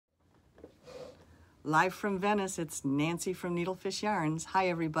Live from Venice, it's Nancy from Needlefish Yarns. Hi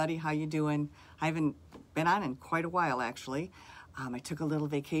everybody, how you doing? I haven't been on in quite a while actually. I took a little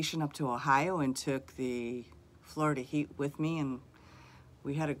vacation up to Ohio and took the Florida heat with me, and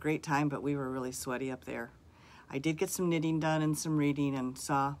we had a great time, but we were really sweaty up there. I did get some knitting done and some reading and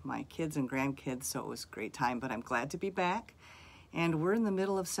saw my kids and grandkids, so it was a great time, but I'm glad to be back. And we're in the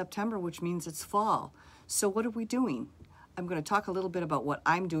middle of September, which means it's fall. So what are we doing? I'm going to talk a little bit about what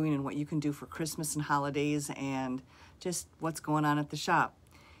I'm doing and what you can do for Christmas and holidays and just what's going on at the shop.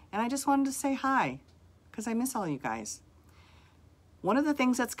 And I just wanted to say hi, because I miss all you guys. One of the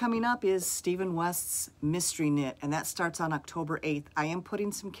things that's coming up is Stephen West's Mystery Knit, and that starts on October 8th. I am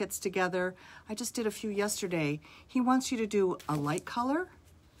putting some kits together. I just did a few yesterday. He wants you to do a light color,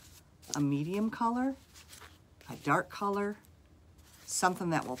 a medium color, a dark color, something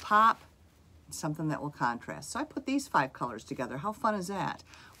that will pop, and something that will contrast. So I put these 5 colors together. How fun is that?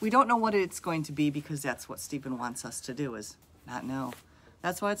 We don't know what it's going to be because that's what Stephen wants us to do, is not know.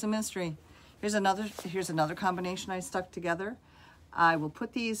 That's why it's a mystery. Here's another combination I stuck together. I will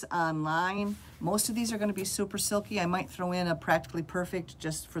put these online. Most of these are going to be super silky. I might throw in a Practically Perfect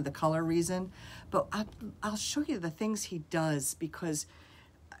just for the color reason. But I'll show you the things he does, because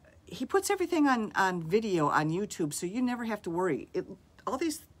he puts everything on video on YouTube, so you never have to worry. All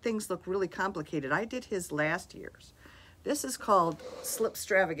these things look really complicated. I did his last year's. This is called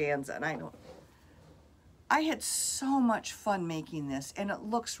Slipstravaganza, and I had so much fun making this, and it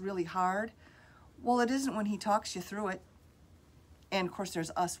looks really hard. Well, it isn't when he talks you through it. And of course,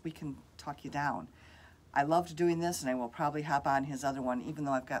 there's us, we can talk you down. I loved doing this, and I will probably hop on his other one, even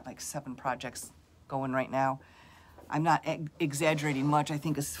though I've got like 7 projects going right now. I'm not exaggerating much. I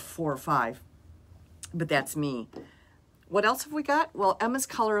think it's 4 or 5, but that's me. What else have we got? Well, Emma's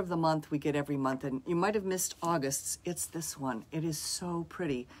Color of the Month we get every month, and you might have missed August's. It's this one. It is so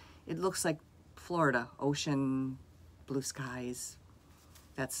pretty. It looks like Florida, ocean, blue skies.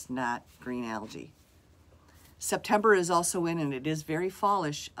 That's not green algae. September is also in, and it is very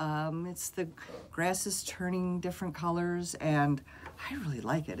fallish. It's the grass is turning different colors, and I really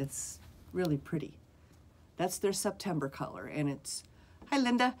like it. It's really pretty. That's their September color, and it's, hi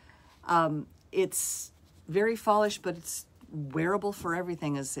Linda. It's very fallish, but it's wearable for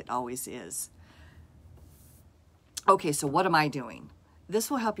everything, as it always is. Okay, so what am I doing? This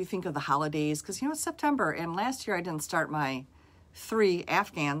will help you think of the holidays, because you know it's September, and last year I didn't start my 3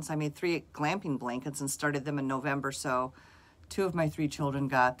 Afghans. I made 3 glamping blankets and started them in November, so 2 of my 3 children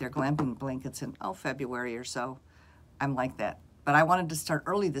got their glamping blankets in, February or so. I'm like that. But I wanted to start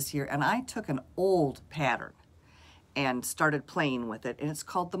early this year, and I took an old pattern and started playing with it, and it's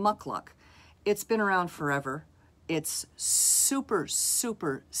called the Mukluk. It's been around forever. It's super,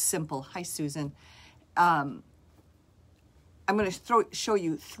 super simple. Hi, Susan. I'm going to show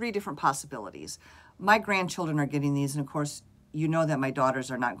you 3 different possibilities. My grandchildren are getting these, and of course, you know that my daughters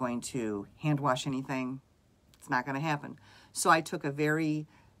are not going to hand wash anything. It's not going to happen. So I took a very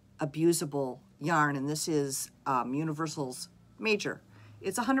abusable yarn, and this is Universal's Major.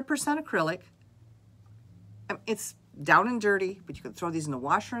 It's 100% acrylic. It's down and dirty, but you can throw these in the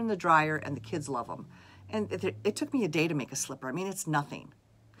washer and the dryer, and the kids love them. And it took me a day to make a slipper. I mean, it's nothing.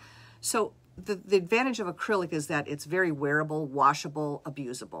 So the advantage of acrylic is that it's very wearable, washable,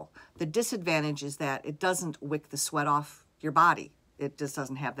 abusable. The disadvantage is that it doesn't wick the sweat off your body. It just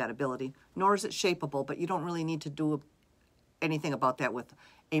doesn't have that ability, nor is it shapeable, but you don't really need to do anything about that with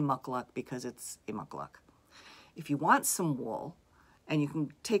a Mukluk, because it's a Mukluk. If you want some wool and you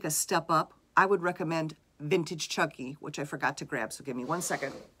can take a step up, I would recommend Vintage Chunky, which I forgot to grab, so give me 1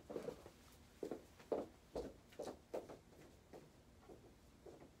 second.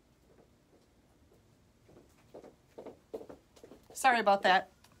 Sorry about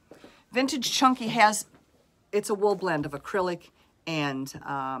that. Vintage Chunky it's a wool blend of acrylic and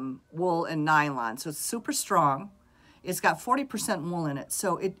wool and nylon, so it's super strong. It's got 40% wool in it,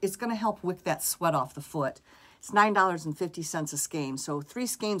 so it's going to help wick that sweat off the foot. It's $9.50 a skein, so 3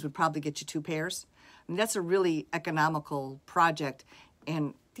 skeins would probably get you 2 pairs. I mean, that's a really economical project,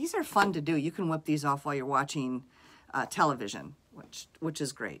 and these are fun to do. You can whip these off while you're watching television, which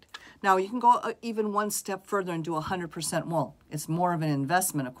is great. Now, you can go even 1 step further and do 100% wool. It's more of an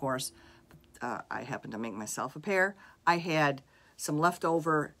investment, of course. I happened to make myself a pair. I had some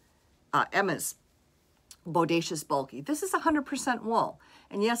leftover Emma's Bodacious Bulky. This is 100% wool,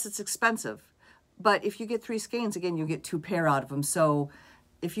 and yes, it's expensive, but if you get 3 skeins, again, you get 2 pair out of them. So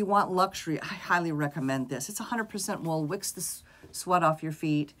if you want luxury, I highly recommend this. It's 100% wool, wicks the sweat off your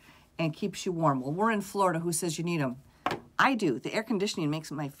feet, and keeps you warm. Well, we're in Florida. Who says you need them? I do. The air conditioning makes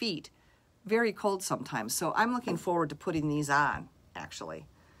my feet very cold sometimes, so I'm looking forward to putting these on, actually.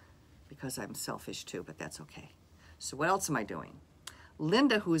 because I'm selfish too, but that's okay. So what else am I doing?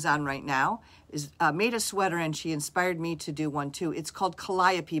 Linda, who's on right now, is made a sweater, and she inspired me to do one too. It's called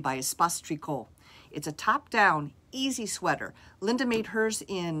Calliope by Espace Tricot. It's a top-down, easy sweater. Linda made hers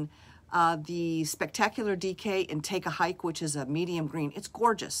in the Spectacular DK and Take a Hike, which is a medium green. It's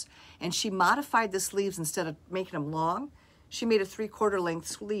gorgeous. And she modified the sleeves. Instead of making them long, she made a 3/4 length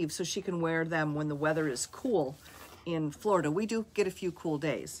sleeve so she can wear them when the weather is cool in Florida. We do get a few cool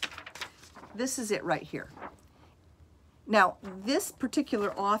days. This is it right here. Now, this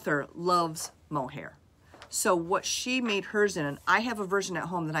particular author loves mohair. So what she made hers in, and I have a version at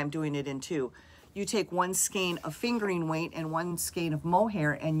home that I'm doing it in too. You take 1 skein of fingering weight and 1 skein of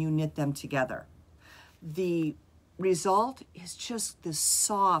mohair and you knit them together. The result is just this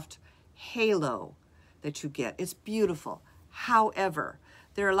soft halo that you get. It's beautiful. However,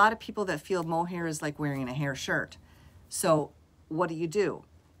 there are a lot of people that feel mohair is like wearing a hair shirt. So what do?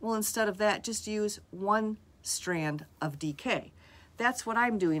 Well, instead of that, just use 1 strand of DK. That's what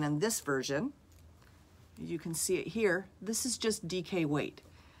I'm doing on this version. You can see it here. This is just DK weight.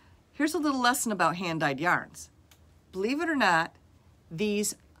 Here's a little lesson about hand-dyed yarns. Believe it or not,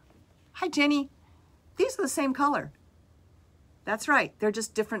 these, hi Jenny, these are the same color. That's right, they're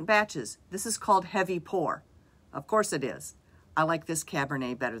just different batches. This is called heavy pour. Of course it is. I like this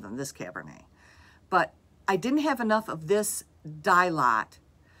Cabernet better than this Cabernet. But I didn't have enough of this dye lot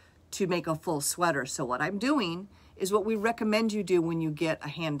to make a full sweater. So what I'm doing is what we recommend you do when you get a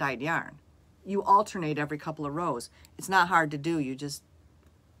hand-dyed yarn. You alternate every couple of rows. It's not hard to do. You just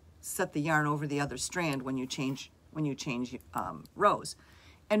set the yarn over the other strand when you change rows.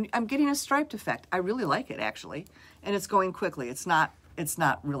 And I'm getting a striped effect. I really like it actually. And it's going quickly. It's not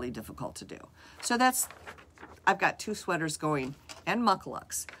really difficult to do. So I've got 2 sweaters going and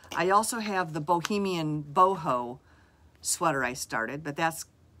mucklucks. I also have the Bohemian Boho sweater I started, but that's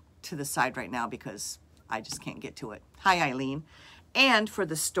to the side right now because I just can't get to it. Hi, Eileen. And for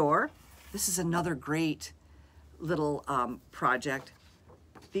the store, this is another great little project.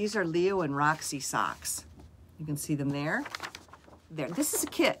 These are Leo and Roxy socks. You can see them there. There. This is a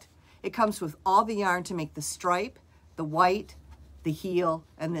kit. It comes with all the yarn to make the stripe, the white, the heel,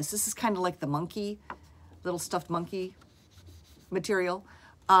 and this. This is kind of like the monkey, little stuffed monkey material.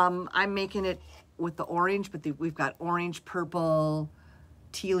 I'm making it with the orange, but we've got orange, purple,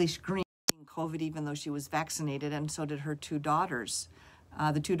 tealish green. COVID, even though she was vaccinated, and so did her 2 daughters.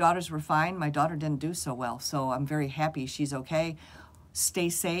 The 2 daughters were fine. My daughter didn't do so well, so I'm very happy she's okay. Stay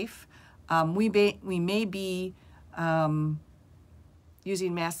safe. We may be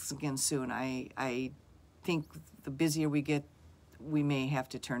using masks again soon. I think the busier we get, we may have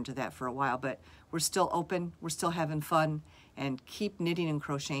to turn to that for a while, but we're still open, we're still having fun, and keep knitting and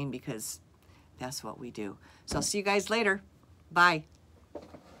crocheting because that's what we do. So I'll see you guys later. Bye.